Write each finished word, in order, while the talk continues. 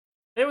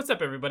Hey, what's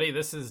up, everybody?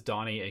 This is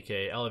Donnie,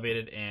 aka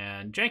Elevated,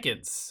 and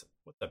Jenkins.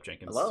 What's up,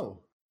 Jenkins? Hello.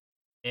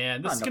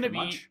 And this is gonna Nothing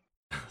be. much.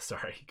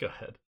 Sorry, go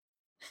ahead.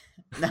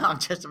 No, I'm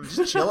just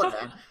chilling,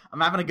 man.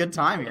 I'm having a good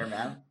time here,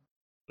 man.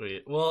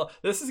 Sweet. Well,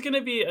 this is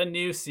gonna be a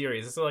new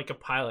series. This is like a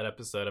pilot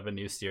episode of a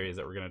new series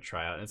that we're gonna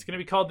try out, and it's gonna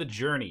be called The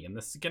Journey. And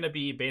this is gonna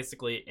be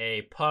basically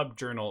a pub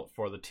journal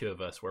for the two of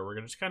us, where we're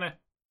gonna just kind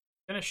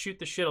of shoot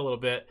the shit a little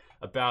bit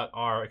about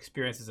our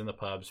experiences in the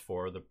pubs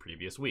for the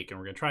previous week, and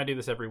we're gonna try and do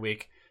this every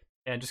week,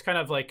 and just kind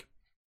of like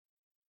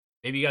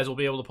maybe you guys will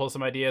be able to pull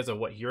some ideas of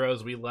what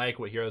heroes we like,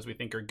 what heroes we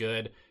think are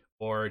good,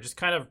 or just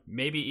kind of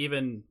maybe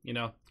even,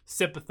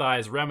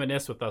 sympathize,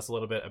 reminisce with us a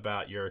little bit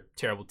about your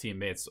terrible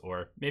teammates,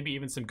 or maybe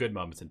even some good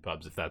moments in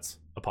pubs if that's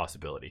a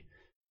possibility.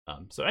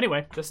 So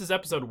anyway, this is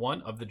episode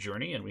 1 of The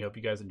Journey, and we hope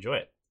you guys enjoy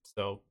it.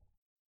 So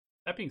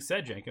that being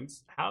said,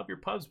 Jenkins, how have your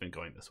pubs been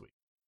going this week?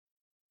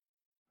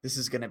 This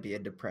is going to be a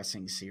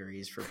depressing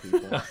series for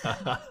people,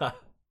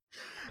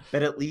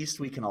 but at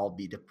least we can all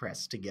be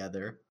depressed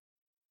together.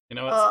 You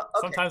know what? Okay.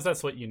 Sometimes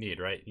that's what you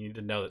need, right? You need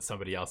to know that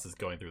somebody else is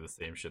going through the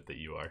same shit that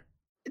you are.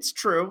 It's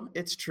true.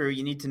 It's true.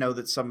 You need to know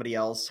that somebody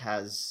else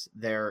has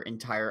their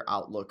entire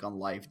outlook on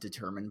life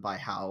determined by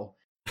how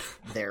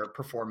they're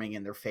performing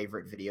in their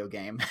favorite video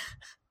game.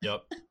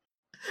 Yep.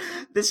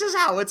 This is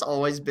how it's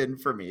always been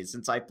for me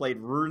since I played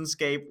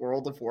RuneScape,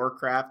 World of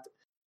Warcraft.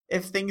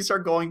 If things are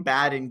going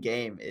bad in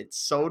game, it's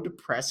so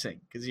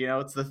depressing because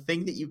it's the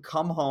thing that you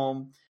come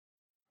home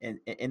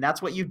and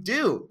that's what you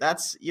do.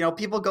 That's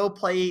people go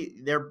play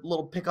their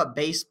little pickup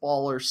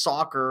baseball or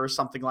soccer or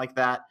something like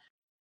that,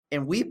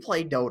 and we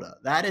play Dota.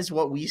 That is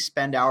what we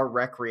spend our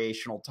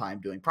recreational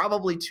time doing.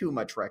 Probably too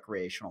much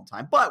recreational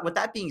time. But with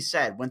that being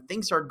said, when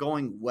things are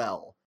going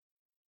well,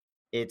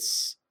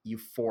 it's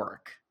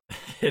euphoric.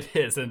 It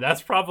is, and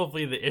that's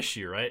probably the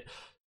issue, right?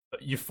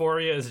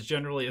 Euphoria is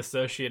generally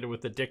associated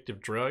with addictive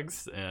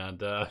drugs,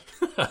 and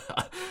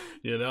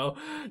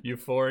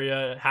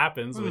euphoria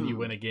happens when you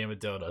win a game of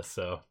Dota.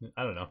 So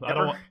I don't know. I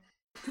don't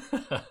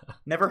want.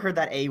 Never heard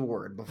that A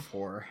word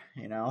before.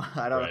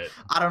 Right.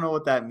 I don't know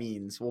what that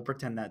means. We'll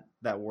pretend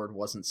that word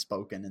wasn't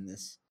spoken in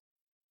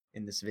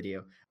this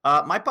video.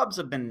 My pubs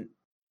have been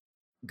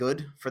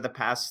good for the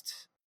past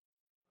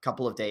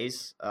couple of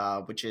days,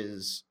 which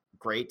is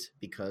great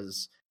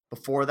because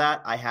before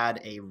that, I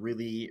had a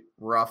really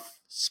rough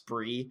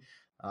spree.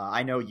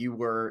 I know you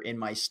were in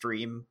my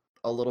stream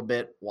a little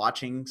bit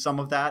watching some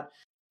of that.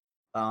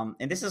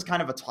 And this is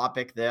kind of a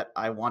topic that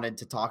I wanted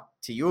to talk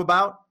to you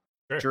about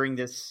during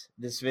this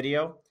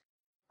video.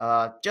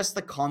 Just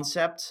the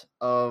concept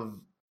of,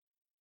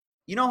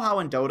 how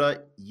in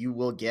Dota you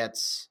will get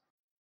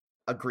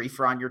a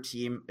griefer on your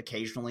team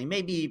occasionally,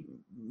 maybe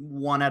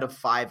 1 out of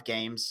 5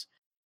 games.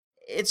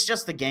 It's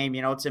just the game,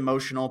 it's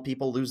emotional.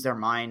 People lose their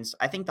minds.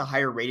 I think the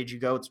higher rated you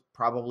go, it's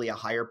probably a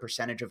higher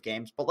percentage of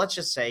games. But let's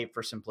just say,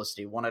 for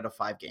simplicity, 1 out of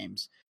 5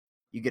 games,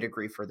 you get a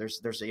griefer.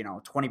 There's a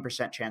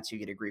 20% chance you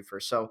get a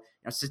griefer. So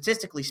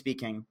statistically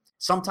speaking,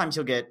 sometimes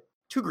you'll get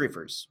 2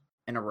 griefers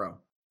in a row.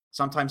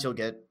 Sometimes you'll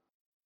get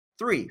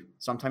 3.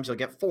 Sometimes you'll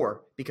get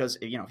 4 because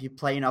if you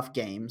play enough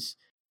games,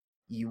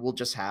 you will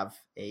just have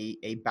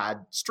a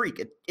bad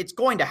streak. It's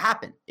going to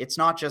happen. It's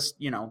not just,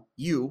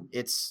 you.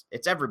 It's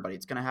everybody.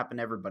 It's going to happen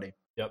to everybody.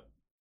 Yep.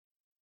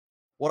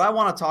 What I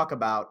want to talk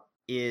about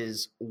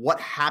is what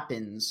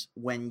happens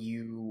when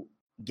you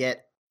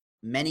get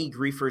many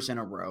griefers in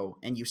a row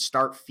and you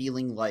start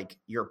feeling like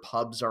your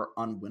pubs are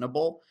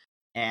unwinnable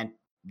and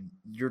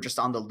you're just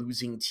on the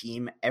losing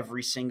team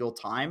every single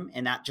time.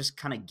 And that just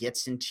kind of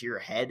gets into your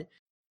head.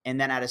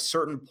 And then at a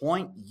certain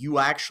point, you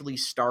actually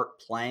start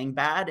playing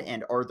bad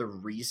and are the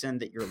reason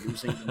that you're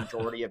losing the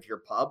majority of your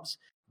pubs.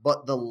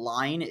 But the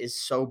line is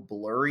so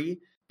blurry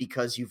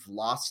because you've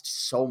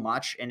lost so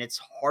much, and it's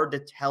hard to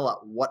tell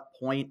at what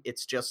point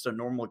it's just a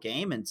normal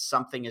game and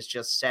something is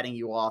just setting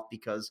you off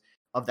because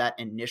of that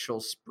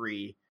initial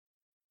spree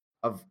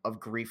of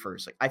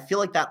griefers. Like, I feel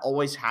like that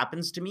always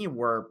happens to me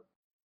where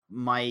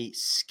my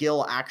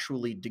skill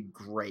actually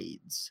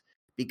degrades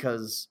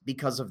because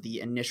of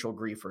the initial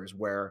griefers,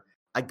 where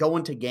I go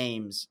into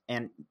games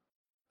and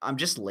I'm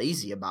just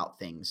lazy about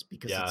things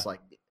because it's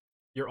like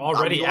you're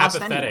already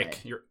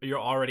apathetic. Anyway. You're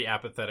already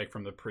apathetic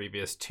from the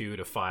previous 2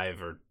 to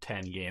 5 or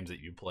 10 games that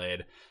you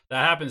played.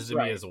 That happens to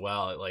me as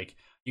well. Like,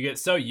 you get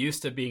so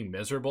used to being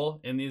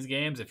miserable in these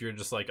games if you're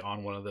just like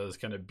on one of those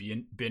kind of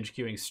binge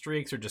queuing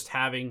streaks or just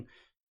having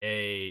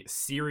a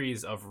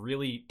series of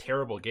really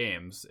terrible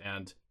games.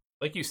 And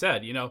like you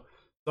said,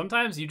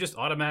 sometimes you just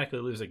automatically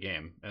lose a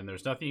game and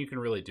there's nothing you can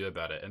really do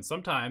about it. And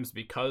sometimes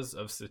because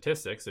of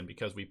statistics and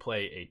because we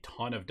play a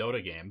ton of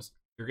Dota games,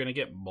 you're going to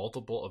get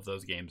multiple of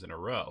those games in a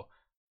row.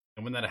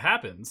 And when that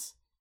happens,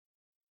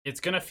 it's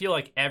going to feel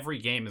like every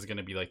game is going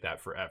to be like that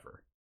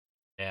forever.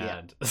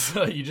 And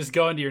so you just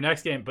go into your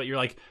next game, but you're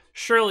like,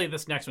 surely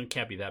this next one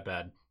can't be that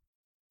bad.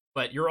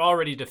 But you're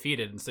already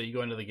defeated. And so you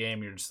go into the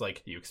game, you're just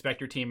like, you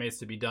expect your teammates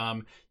to be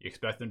dumb. You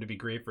expect them to be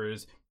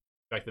griefers.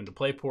 You expect them to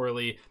play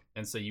poorly.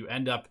 And so you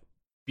end up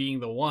being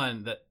the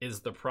one that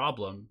is the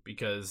problem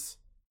because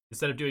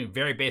instead of doing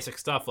very basic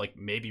stuff like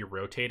maybe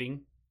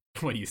rotating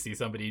when you see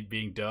somebody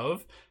being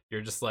dove,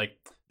 you're just like,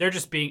 they're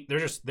just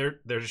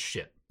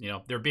shit.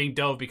 They're being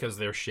dove because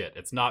they're shit.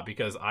 It's not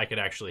because I could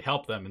actually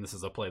help them, and this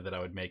is a play that I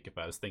would make if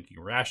I was thinking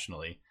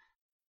rationally.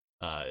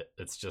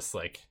 It's just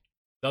like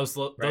those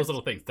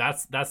little things.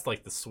 That's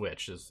like the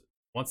switch. Is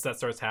once that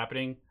starts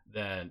happening,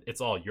 then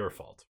it's all your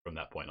fault from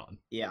that point on.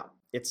 Yeah,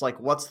 it's like,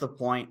 what's the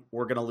point?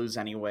 We're gonna lose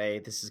anyway.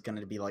 This is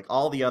gonna be like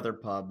all the other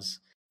pubs.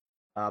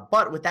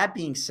 But with that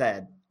being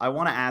said, I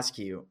want to ask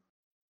you,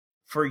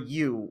 for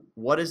you,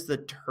 what is the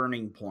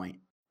turning point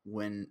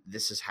when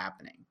this is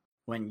happening?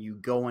 When you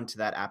go into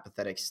that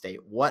apathetic state,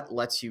 what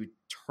lets you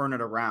turn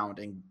it around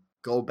and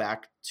go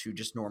back to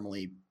just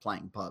normally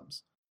playing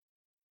pubs?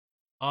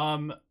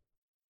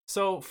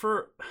 So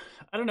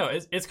I don't know,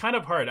 it's kind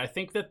of hard. I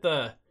think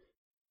that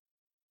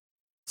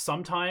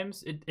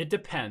sometimes it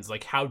depends,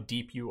 like how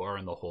deep you are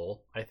in the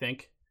hole, I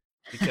think.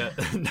 Because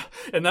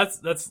and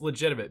that's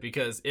legitimate,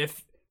 because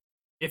if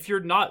you're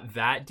not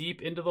that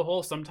deep into the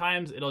hole,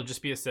 sometimes it'll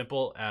just be as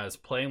simple as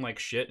playing like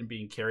shit and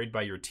being carried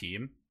by your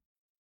team,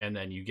 and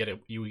then you get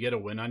a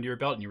win under your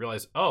belt, and you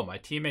realize, oh, my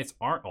teammates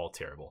aren't all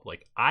terrible.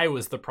 Like, I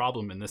was the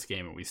problem in this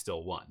game, and we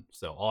still won.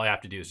 So all I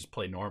have to do is just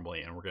play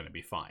normally, and we're going to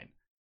be fine.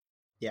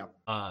 Yeah.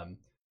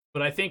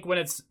 But I think when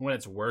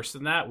it's worse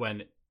than that,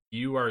 when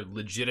you are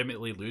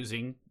legitimately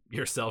losing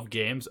yourself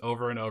games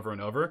over and over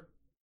and over,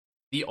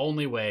 the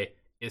only way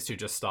is to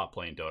just stop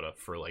playing Dota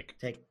for like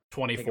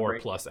 24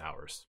 plus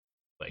hours.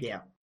 Like,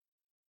 yeah.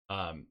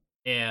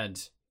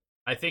 And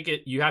I think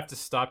you have to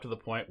stop to the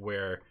point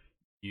where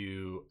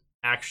you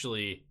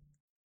actually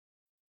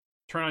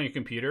turn on your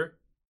computer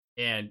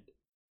and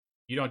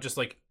you don't just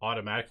like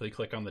automatically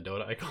click on the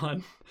Dota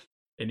icon.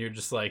 And you're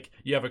just like,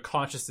 you have a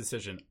conscious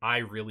decision. I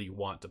really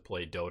want to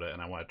play Dota, and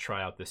I want to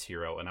try out this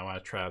hero, and I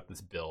want to try out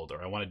this build,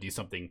 or I want to do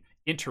something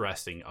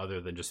interesting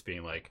other than just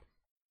being like,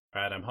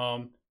 all right, I'm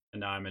home, and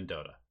now I'm in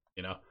Dota,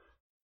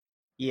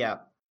 Yeah.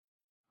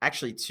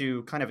 Actually,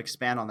 to kind of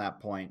expand on that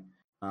point,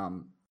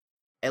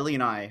 Ellie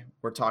and I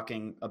were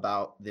talking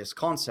about this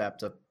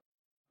concept of,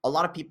 a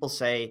lot of people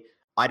say,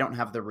 I don't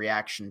have the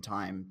reaction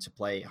time to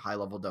play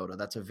high-level Dota.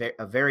 That's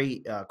a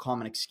very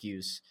common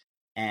excuse.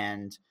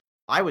 And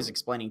I was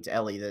explaining to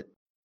Ellie that,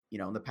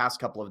 in the past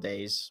couple of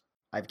days,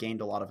 I've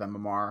gained a lot of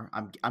MMR.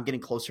 I'm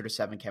getting closer to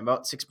 7K. I'm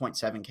about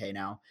 6.7K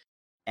now.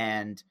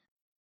 And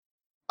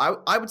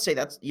I would say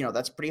that's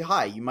pretty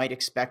high. You might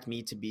expect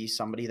me to be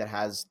somebody that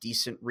has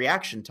decent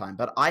reaction time,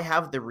 but I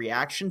have the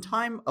reaction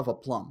time of a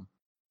plum.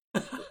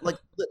 Like,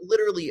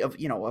 literally of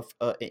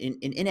an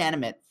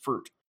inanimate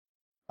fruit.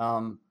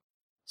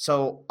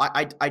 So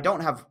I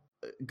don't have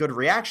good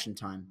reaction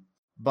time.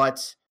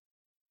 But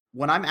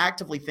when I'm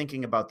actively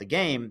thinking about the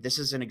game, this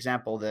is an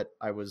example that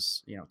I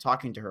was,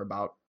 talking to her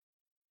about.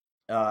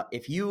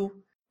 If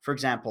you, for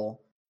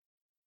example,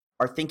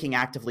 are thinking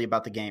actively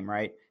about the game,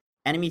 right?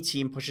 Enemy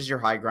team pushes your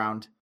high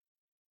ground,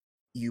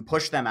 you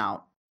push them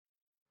out,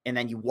 and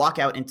then you walk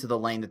out into the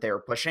lane that they were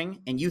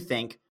pushing, and you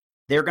think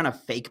they're going to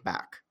fake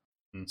back.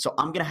 So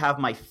I'm going to have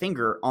my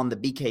finger on the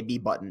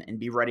BKB button and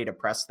be ready to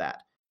press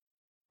that.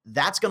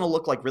 That's going to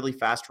look like really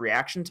fast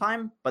reaction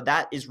time, but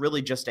that is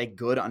really just a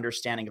good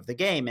understanding of the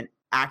game and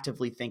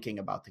actively thinking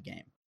about the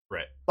game.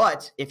 Right.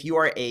 But if you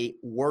are a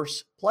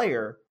worse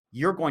player,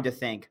 you're going to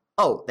think,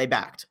 oh, they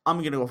backed.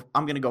 I'm going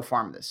to go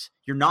farm this.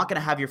 You're not going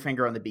to have your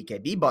finger on the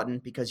BKB button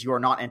because you are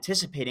not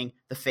anticipating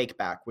the fake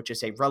back, which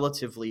is a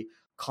relatively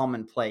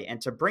common play. And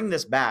to bring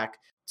this back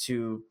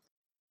to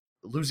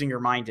losing your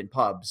mind in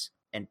pubs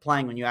and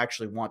playing when you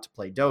actually want to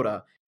play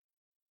Dota,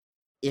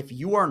 if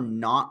you are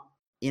not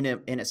in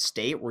a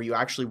state where you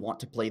actually want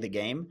to play the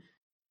game,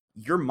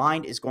 your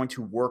mind is going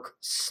to work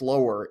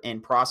slower in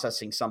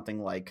processing something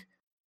like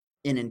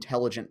an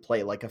intelligent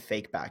play, like a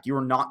fake back. You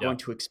are not going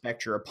to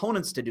expect your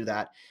opponents to do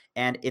that,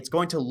 and it's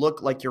going to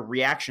look like your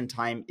reaction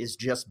time is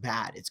just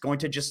bad. It's going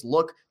to just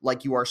look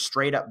like you are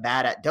straight up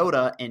bad at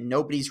Dota, and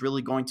nobody's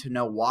really going to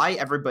know why.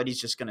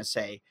 Everybody's just going to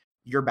say,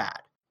 you're bad.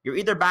 You're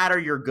either bad or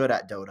you're good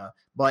at Dota,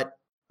 but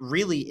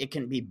really it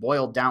can be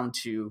boiled down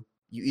to,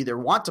 you either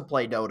want to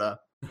play Dota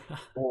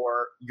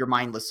or you're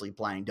mindlessly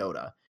playing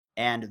Dota.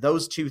 And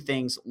those two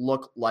things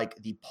look like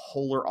the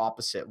polar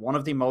opposite. One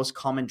of the most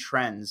common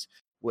trends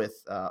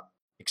with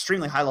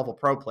extremely high-level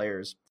pro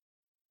players,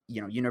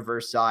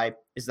 Universe, Zai,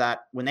 is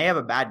that when they have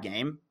a bad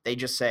game, they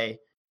just say,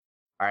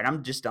 all right,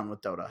 I'm just done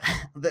with Dota.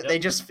 They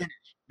just finish.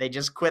 They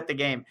just quit the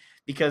game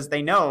because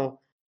they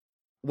know,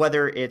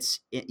 whether it's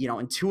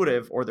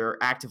intuitive or they're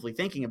actively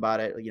thinking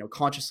about it,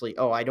 consciously,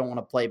 oh, I don't want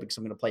to play because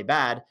I'm going to play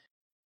bad.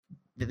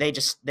 They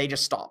just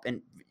stop.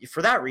 And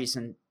for that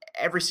reason,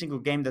 every single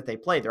game that they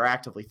play, they're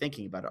actively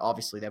thinking about it.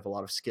 Obviously, they have a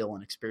lot of skill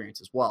and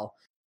experience as well,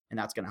 and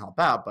that's going to help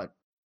out. But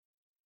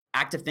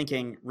active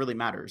thinking really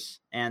matters.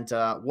 And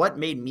what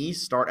made me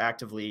start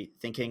actively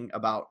thinking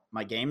about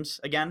my games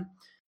again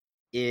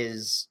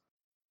is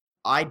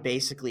I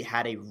basically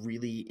had a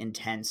really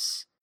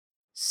intense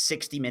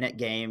 60-minute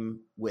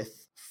game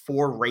with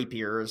 4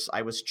 rapiers.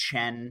 I was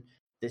Chen,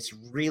 this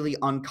really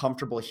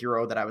uncomfortable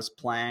hero that I was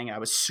playing. I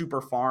was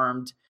super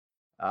farmed.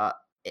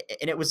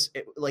 and it was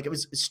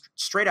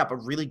straight up a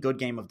really good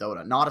game of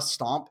Dota, not a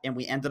stomp, and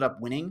we ended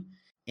up winning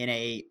in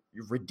a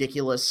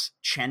ridiculous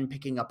Chen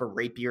picking up a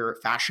rapier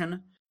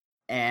fashion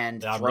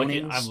and Yeah,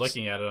 thronings. I'm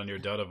looking at it on your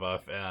Dota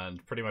buff,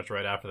 and pretty much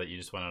right after that, you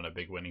just went on a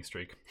big winning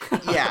streak.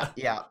 Yeah.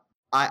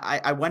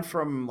 I went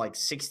from like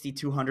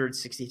 6,200,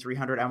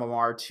 6,300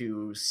 MMR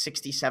to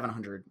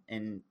 6,700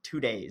 in 2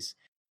 days,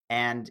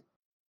 and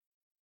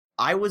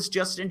I was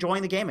just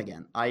enjoying the game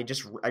again. I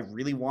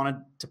really wanted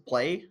to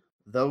play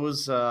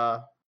those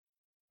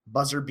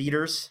buzzer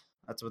beaters.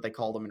 That's what they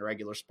call them in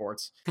regular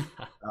sports.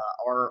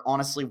 Are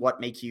honestly what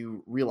make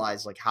you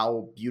realize like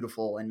how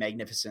beautiful and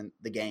magnificent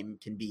the game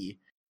can be.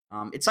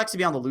 It sucks to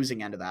be on the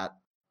losing end of that.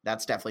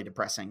 That's definitely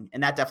depressing,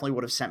 and that definitely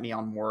would have sent me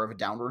on more of a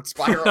downward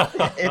spiral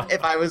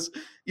if I was,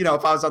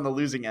 if I was on the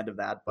losing end of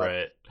that. But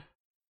Right.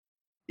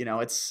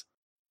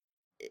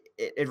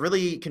 it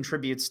really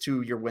contributes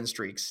to your win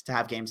streaks to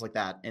have games like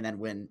that and then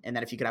win. And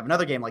then if you could have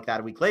another game like that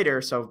a week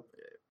later. So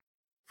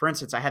for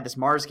instance, I had this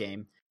Mars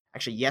game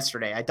actually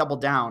yesterday. I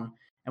doubled down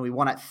and we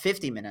won at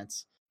 50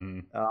 minutes.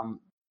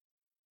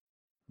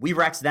 We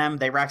rexed them,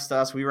 they rexed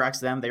us, we rexed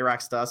them, they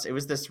rexed us. It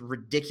was this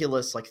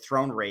ridiculous like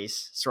throne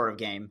race sort of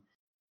game.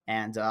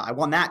 And I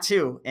won that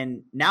too.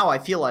 And now I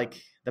feel like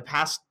the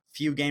past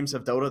few games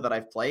of Dota that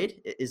I've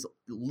played is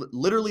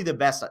literally the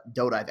best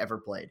Dota I've ever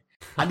played.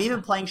 I'm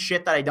even playing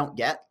shit that I don't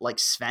get, like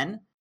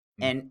Sven,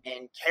 and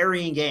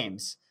carrying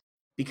games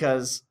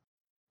because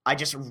I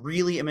just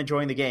really am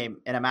enjoying the game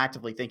and I'm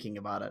actively thinking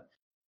about it.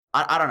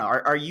 I don't know.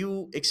 Are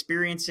you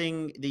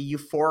experiencing the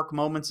euphoric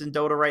moments in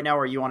Dota right now,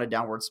 or are you on a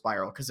downward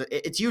spiral? Because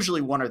it's usually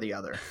one or the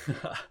other.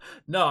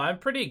 No, I'm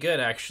pretty good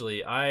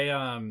actually.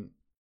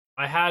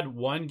 I had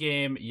one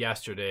game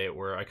yesterday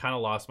where I kind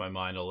of lost my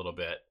mind a little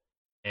bit,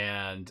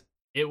 and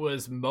it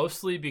was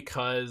mostly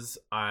because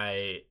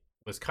I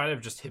was kind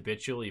of just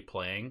habitually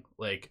playing.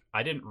 Like,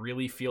 I didn't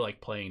really feel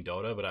like playing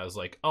Dota, but I was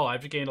like, oh,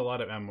 I've gained a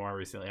lot of MMR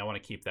recently. I want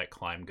to keep that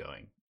climb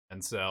going.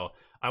 And so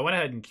I went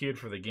ahead and queued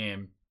for the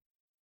game,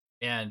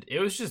 and it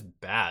was just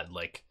bad.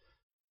 Like,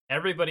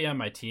 everybody on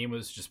my team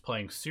was just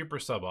playing super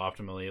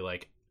suboptimally.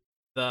 Like,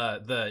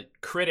 the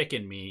critic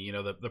in me,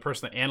 the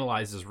person that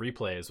analyzes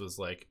replays was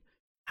like,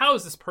 how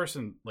is this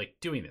person like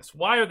doing this?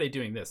 Why are they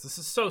doing this? This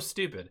is so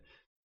stupid.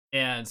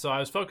 And so I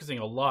was focusing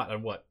a lot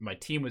on what my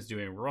team was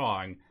doing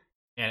wrong,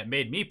 and it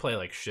made me play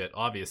like shit,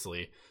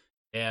 obviously.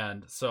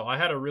 And so I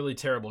had a really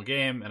terrible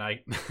game, and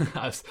I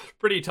was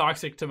pretty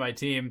toxic to my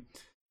team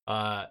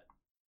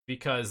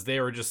because they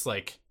were just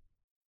like,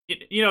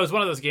 it was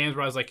one of those games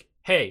where I was like,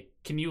 hey,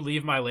 can you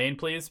leave my lane,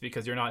 please?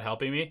 Because you're not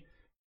helping me.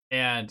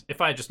 And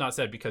if I had just not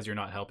said because you're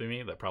not helping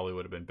me, that probably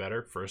would have been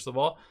better, first of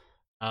all.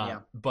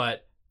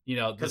 But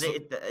because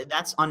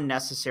that's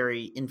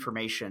unnecessary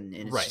information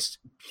and it's just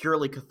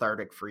purely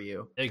cathartic for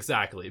you.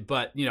 Exactly.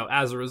 But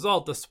as a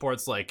result, the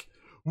support's like,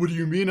 what do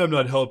you mean I'm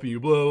not helping you,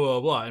 blah blah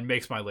blah, and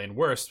makes my lane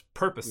worse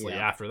purposely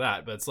after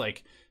that. But it's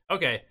like,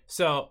 okay,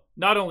 so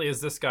not only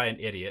is this guy an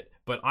idiot,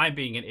 but I'm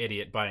being an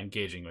idiot by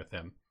engaging with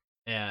him.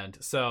 And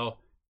so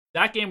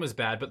that game was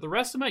bad, but the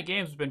rest of my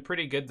games have been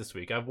pretty good this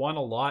week. I've won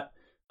a lot.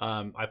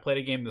 I played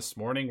a game this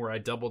morning where I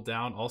doubled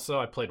down. Also,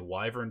 I played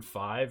Wyvern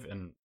 5,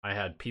 and I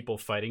had people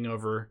fighting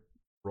over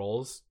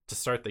roles to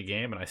start the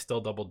game, and I still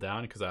doubled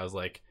down because I was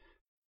like,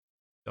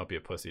 don't be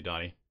a pussy,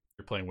 Donnie.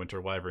 You're playing Winter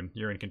Wyvern.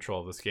 You're in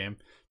control of this game.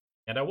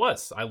 And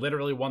I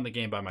literally won the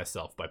game by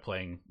myself by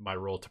playing my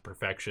role to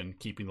perfection,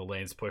 keeping the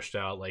lanes pushed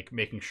out, like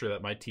making sure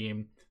that my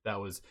team that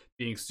was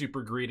being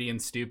super greedy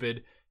and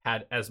stupid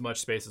had as much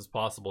space as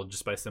possible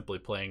just by simply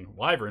playing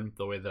Wyvern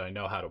the way that I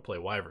know how to play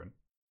Wyvern.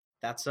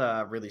 That's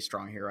a really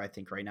strong hero, I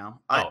think, right now.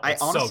 I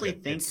honestly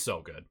think it's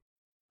so good.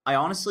 I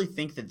honestly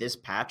think that this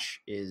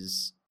patch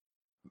is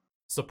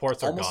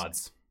supports are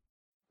gods.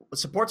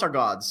 Supports are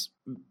gods.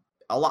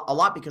 A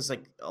lot because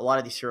like a lot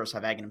of these heroes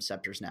have Aghanim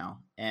Scepters now,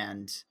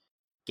 and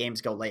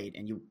games go late,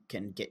 and you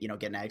can get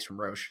get nags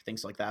from Roche,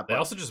 things like that. But they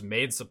also just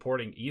made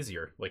supporting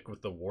easier, like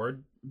with the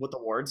ward. With the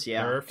wards,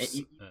 yeah.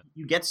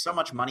 You get so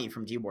much money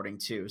from dewarding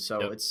too,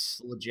 so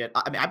it's legit.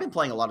 I mean, I've been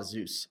playing a lot of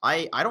Zeus.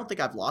 I don't think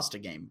I've lost a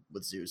game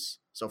with Zeus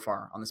so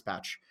far on this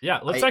patch.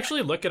 Yeah, let's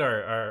actually look at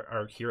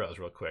our heroes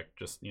real quick.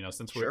 Just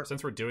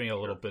since we're doing a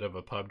little bit of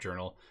a pub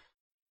journal.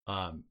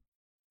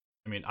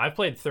 I mean, I've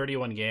played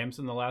 31 games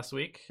in the last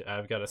week.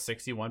 I've got a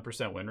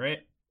 61% win rate,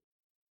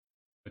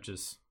 which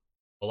is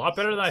a lot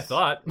better than I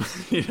thought.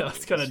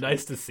 It's kind of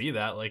nice to see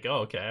that. Like, oh,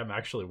 okay, I'm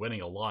actually winning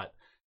a lot.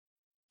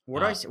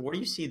 Where do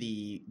you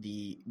see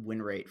the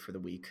win rate for the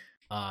week?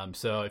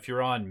 So if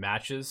you're on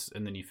matches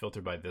and then you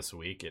filter by this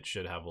week, it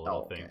should have a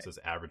little thing that says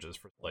averages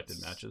for selected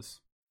matches.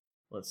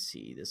 Let's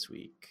see this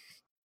week.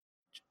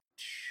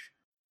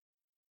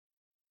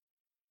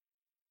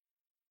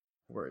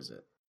 Where is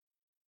it?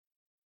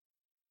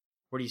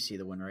 Where do you see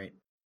the win rate?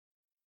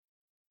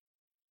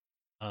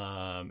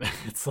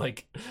 It's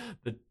like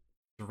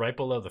right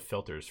below the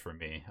filters for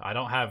me. I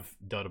don't have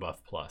Dota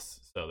Buff Plus,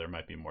 so there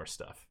might be more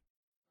stuff.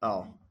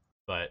 Oh,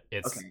 but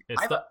it's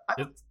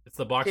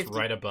the box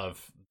right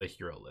above the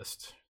hero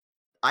list.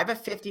 I have a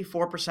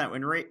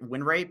 54%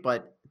 win rate,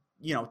 but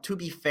to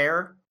be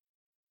fair,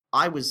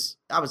 I was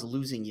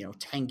losing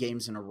 10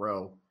 games in a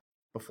row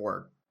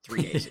before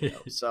 3 days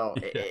ago. So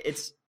Yeah.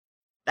 it's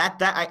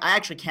that I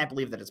actually can't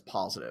believe that it's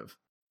positive,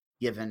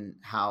 given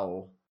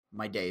how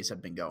my days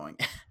have been going.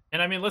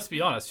 And I mean, let's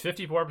be honest,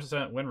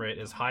 54% win rate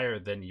is higher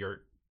than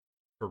your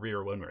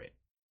career win rate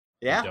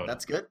in Yeah, Dota.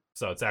 that's good.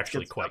 So it's That's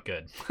actually good quite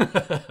stuff.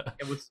 good.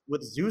 And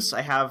with Zeus,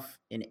 I have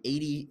an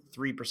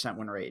 83%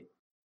 win rate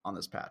on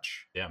this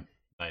patch. Yeah,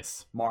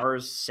 nice.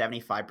 Mars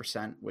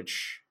 75%,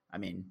 which I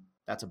mean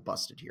that's a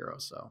busted hero,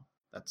 so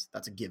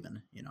that's a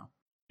given. Yeah.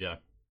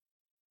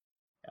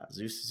 Yeah,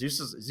 Zeus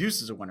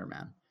is a winner,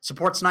 man.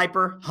 Support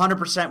sniper,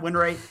 100% win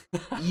rate,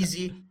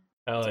 easy.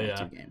 Hell It's only yeah.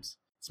 2 games,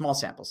 small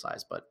sample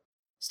size, but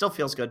still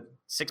feels good.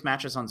 6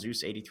 matches on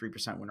Zeus,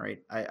 83% win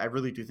rate. I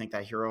really do think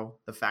that hero,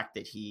 the fact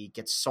that he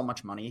gets so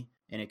much money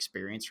and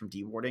experience from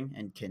dewarding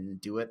and can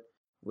do it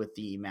with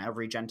the mana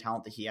regen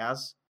talent that he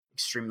has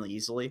extremely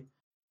easily,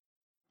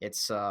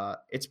 it's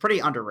pretty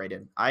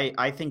underrated.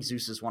 I think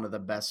Zeus is one of the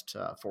best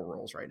 4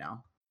 roles right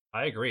now.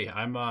 I agree.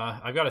 I've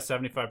got a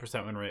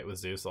 75% win rate with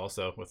Zeus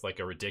also, with like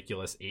a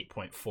ridiculous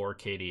 8.4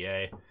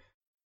 KDA.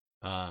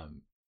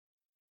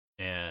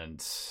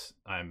 And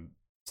I'm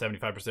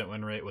 75%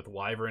 win rate with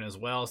Wyvern as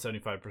well,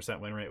 75%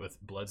 win rate with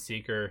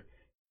Bloodseeker,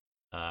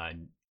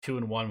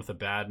 2-1 with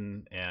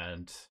Abaddon,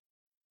 and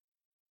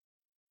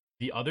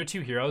the other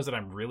 2 heroes that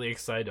I'm really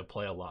excited to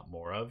play a lot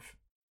more of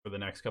for the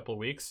next couple of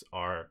weeks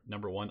are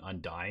number 1,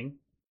 Undying,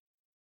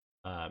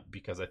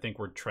 because I think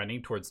we're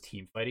trending towards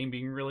team fighting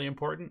being really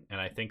important,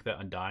 and I think that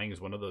Undying is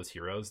one of those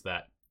heroes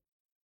that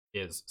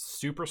is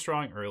super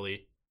strong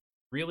early,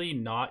 really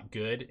not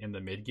good in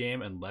the mid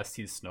game unless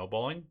he's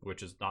snowballing,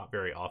 which is not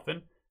very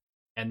often.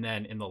 And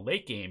then in the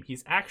late game,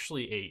 he's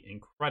actually a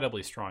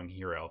incredibly strong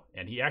hero,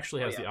 and he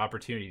actually has the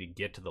opportunity to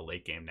get to the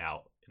late game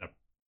now in a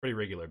pretty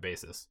regular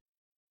basis.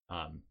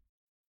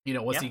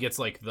 Once he gets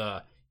like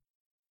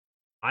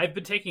I've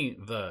been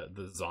taking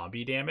the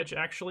zombie damage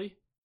actually.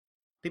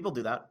 People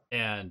do that,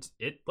 and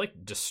it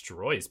like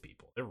destroys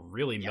people. It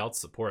really melts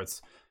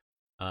supports.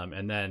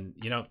 And then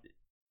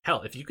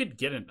hell, if you could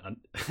get an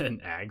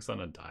Ags on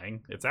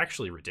Undying, it's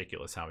actually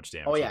ridiculous how much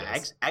damage. Oh yeah,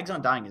 Ags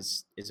Undying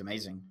is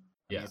amazing.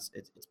 I mean,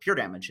 it's pure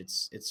damage.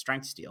 It's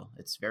strength steal.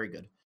 It's very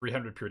good.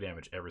 300 pure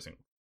damage every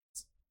single.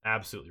 It's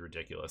absolutely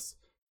ridiculous.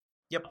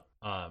 Yep.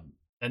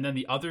 And then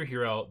the other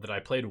hero that I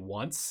played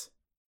once,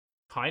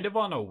 kind of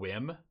on a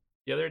whim,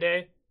 the other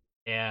day,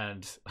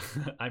 and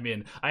I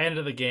mean, I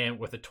ended the game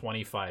with a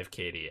 25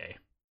 KDA.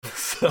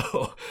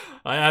 So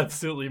I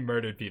absolutely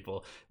murdered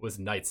people. It was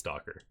Night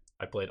Stalker.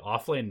 I played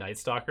offlane Night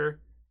Stalker,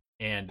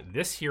 and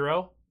this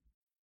hero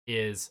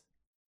is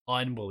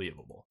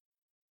unbelievable.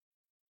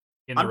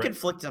 I'm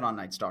conflicted on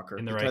Night Stalker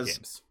in the right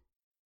games.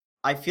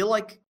 I feel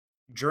like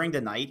during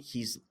the night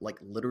he's like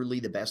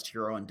literally the best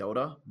hero in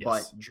Dota,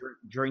 but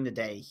during the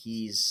day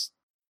he's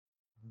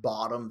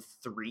bottom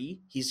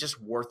 3. He's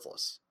just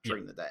worthless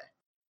during the day.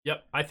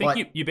 Yep, I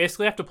think you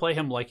basically have to play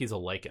him like he's a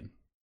Lycan.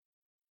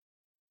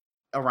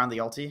 Around the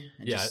ulti?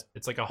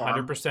 It's like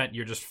 100%.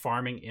 You're just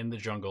farming in the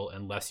jungle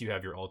unless you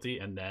have your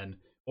ulti, and then,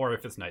 or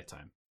if it's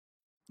nighttime.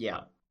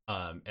 Yeah.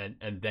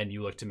 And then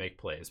you look to make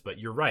plays. But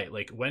you're right.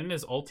 Like when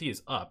his ulti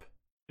is up,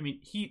 I mean,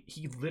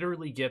 he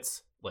literally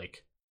gets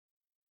like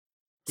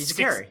he's a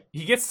carry.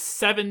 He gets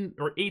 7,000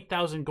 or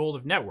 8,000 gold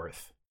of net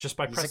worth just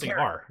by pressing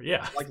R.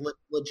 Yeah. Like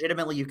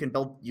legitimately, you can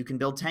build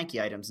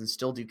tanky items and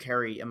still do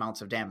carry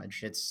amounts of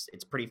damage. It's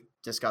pretty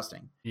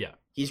disgusting. Yeah.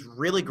 He's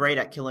really great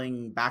at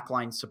killing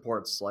backline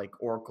supports like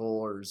Oracle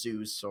or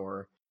Zeus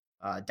or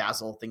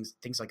Dazzle,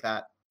 things like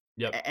that.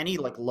 Yep. Any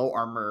like low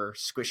armor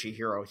squishy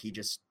hero, he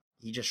just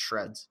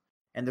shreds.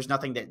 And there's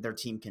nothing that their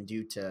team can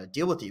do to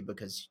deal with you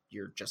because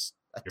you're just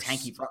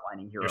tanky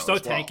frontlining hero. You're so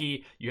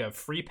tanky. You have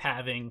free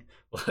pathing.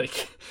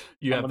 Like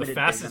you have the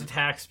fastest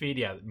attack speed.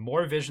 Yeah,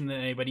 more vision than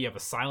anybody. You have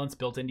a silence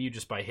built into you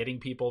just by hitting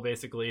people,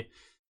 basically.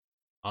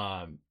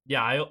 I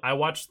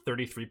watched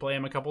 33 play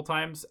him a couple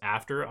times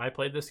after I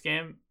played this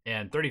game,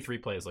 and 33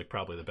 play is like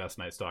probably the best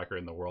Night Stalker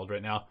in the world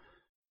right now.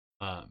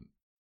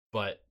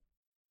 But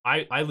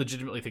I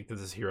legitimately think that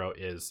this hero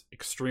is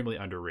extremely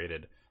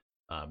underrated,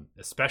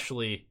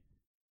 especially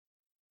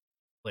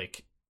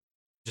like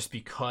just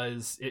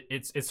because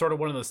it's sort of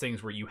one of those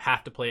things where you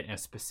have to play it in a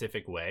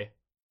specific way.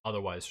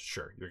 Otherwise,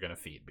 sure, you're going to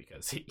feed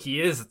because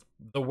he is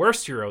the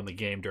worst hero in the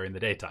game during the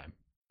daytime.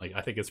 Like,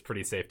 I think it's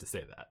pretty safe to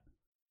say that.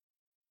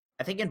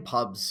 I think in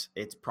pubs,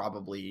 it's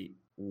probably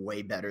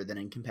way better than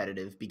in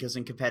competitive because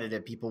in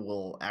competitive, people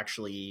will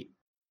actually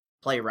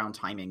play around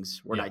timings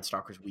where Night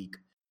Stalker's weak.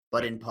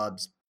 But in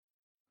pubs,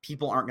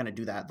 people aren't going to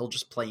do that. They'll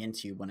just play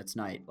into you when it's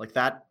night. Like,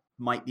 that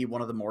might be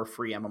one of the more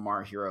free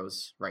MMR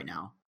heroes right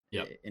now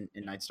in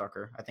Night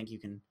Stalker. I think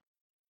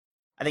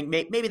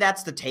maybe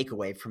that's the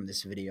takeaway from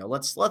this video.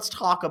 Let's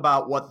talk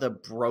about what the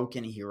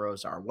broken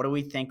heroes are. What do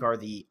we think are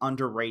the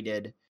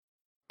underrated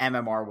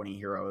MMR winning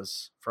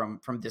heroes from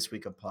this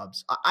week of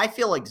pubs? I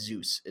feel like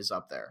Zeus is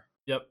up there.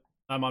 Yep,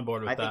 I'm on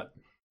board with that.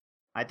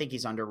 I think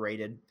he's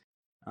underrated.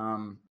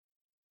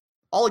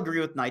 I'll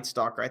agree with Night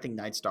Stalker. I think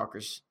Night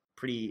Stalker's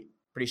pretty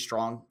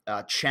strong.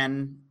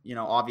 Chen,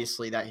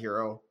 obviously that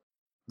hero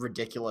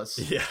ridiculous.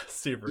 Yeah,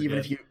 super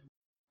Even good.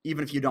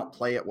 even if you don't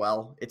play it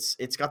well,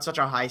 it's got such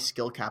a high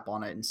skill cap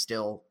on it, and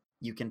still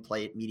you can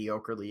play it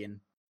mediocrely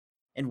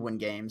and win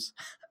games.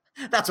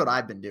 That's what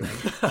I've been doing.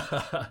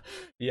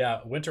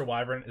 Yeah, Winter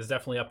Wyvern is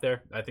definitely up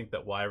there. I think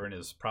that Wyvern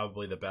is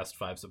probably the best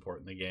 5 support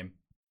in the game,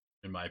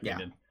 in my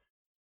opinion.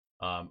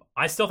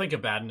 I still think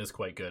Abaddon is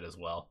quite good as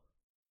well.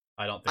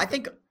 I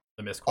think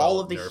the Mistquell all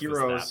of the nerf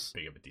heroes is that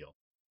big of a deal.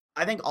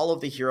 I think all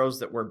of the heroes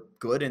that were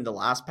good in the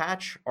last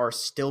patch are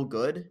still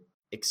good,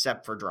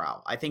 except for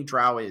Drow. I think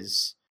Drow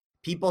is.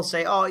 People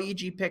say, "Oh,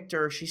 EG picked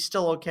her; she's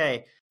still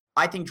okay."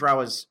 I think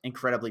Drow is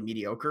incredibly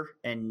mediocre,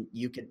 and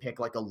you could pick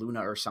like a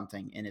Luna or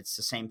something, and it's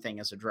the same thing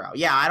as a Drow.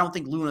 Yeah, I don't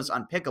think Luna's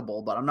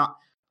unpickable, but I'm not.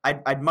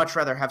 I'd much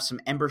rather have some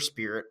Ember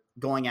Spirit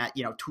going at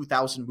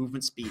 2,000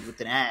 movement speed with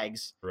an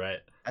Ags Right.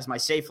 as my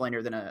safe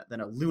laner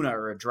than a Luna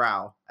or a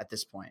Drow at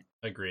this point.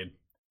 Agreed.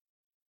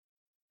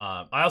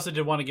 I also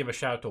did want to give a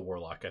shout out to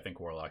Warlock. I think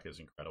Warlock is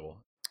incredible.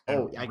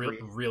 Oh, I agree.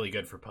 Really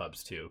good for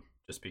pubs too,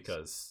 just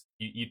because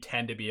you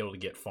tend to be able to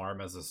get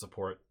farm as a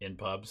support in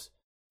pubs,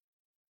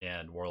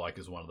 and Warlock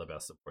is one of the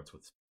best supports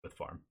with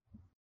farm.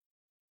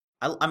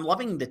 I'm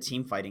loving the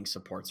team fighting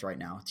supports right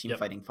now. Team Yep.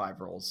 fighting 5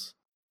 roles,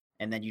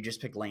 and then you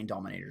just pick lane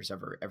dominators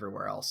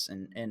everywhere else,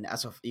 and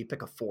you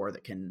pick a 4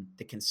 that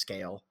can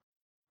scale.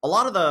 A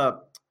lot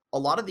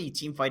of the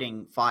team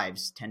fighting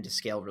 5s tend to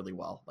scale really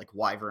well, like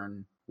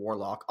Wyvern,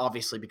 Warlock,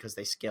 obviously because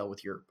they scale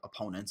with your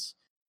opponents.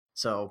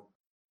 So,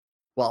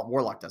 well,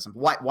 Warlock doesn't,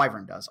 but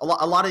Wyvern does. A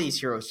lot of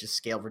these heroes just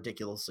scale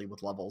ridiculously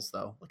with levels,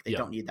 though. Like they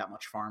don't need that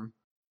much farm,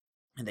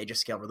 and they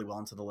just scale really well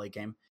into the late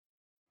game.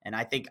 And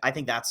I think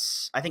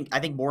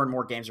more and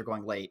more games are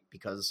going late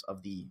because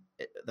of the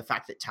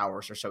fact that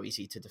towers are so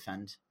easy to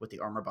defend with the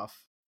armor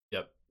buff.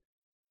 Yep.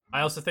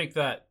 I also think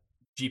that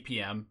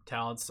GPM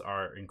talents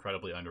are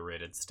incredibly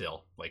underrated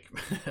still. Like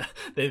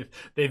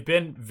they've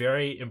been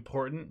very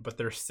important, but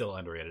they're still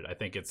underrated. I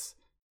think it's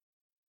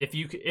if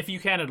you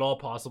can at all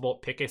possible,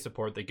 pick a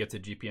support that gets a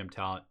GPM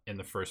talent in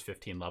the first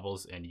 15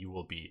 levels, and you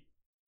will be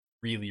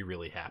really,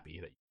 really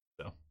happy that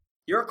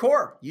you're a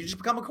core. You just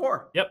become a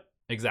core. Yep,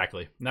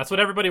 exactly. And that's what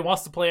everybody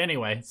wants to play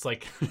anyway. It's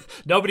like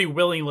nobody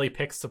willingly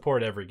picks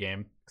support every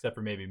game, except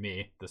for maybe me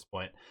at this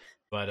point.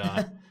 But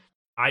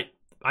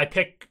I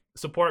pick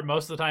support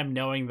most of the time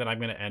knowing that I'm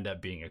going to end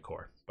up being a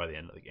core by the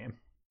end of the game.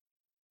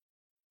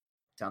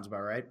 Sounds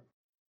about right.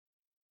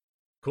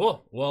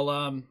 Cool.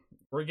 Well,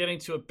 we're getting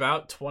to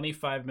about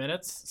 25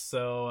 minutes,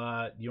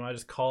 so you want to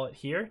just call it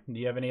here? Do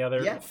you have any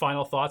other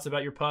final thoughts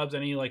about your pubs?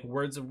 Any like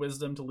words of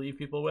wisdom to leave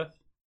people with?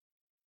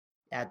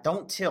 Yeah,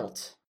 don't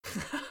tilt.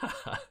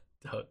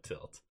 Don't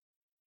tilt.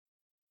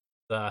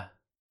 It's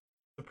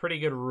a pretty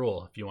good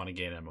rule if you want to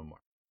gain MMR.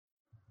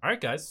 All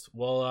right, guys.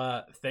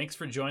 Well, thanks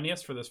for joining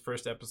us for this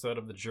first episode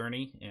of The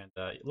Journey, and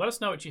let us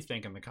know what you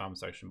think in the comment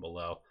section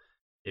below.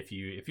 If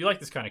you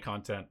like this kind of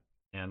content,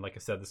 and like I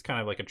said, this is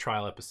kind of like a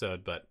trial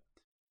episode, but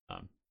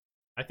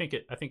I think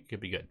it could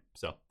be good.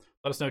 So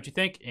let us know what you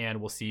think, and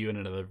we'll see you in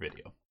another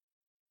video.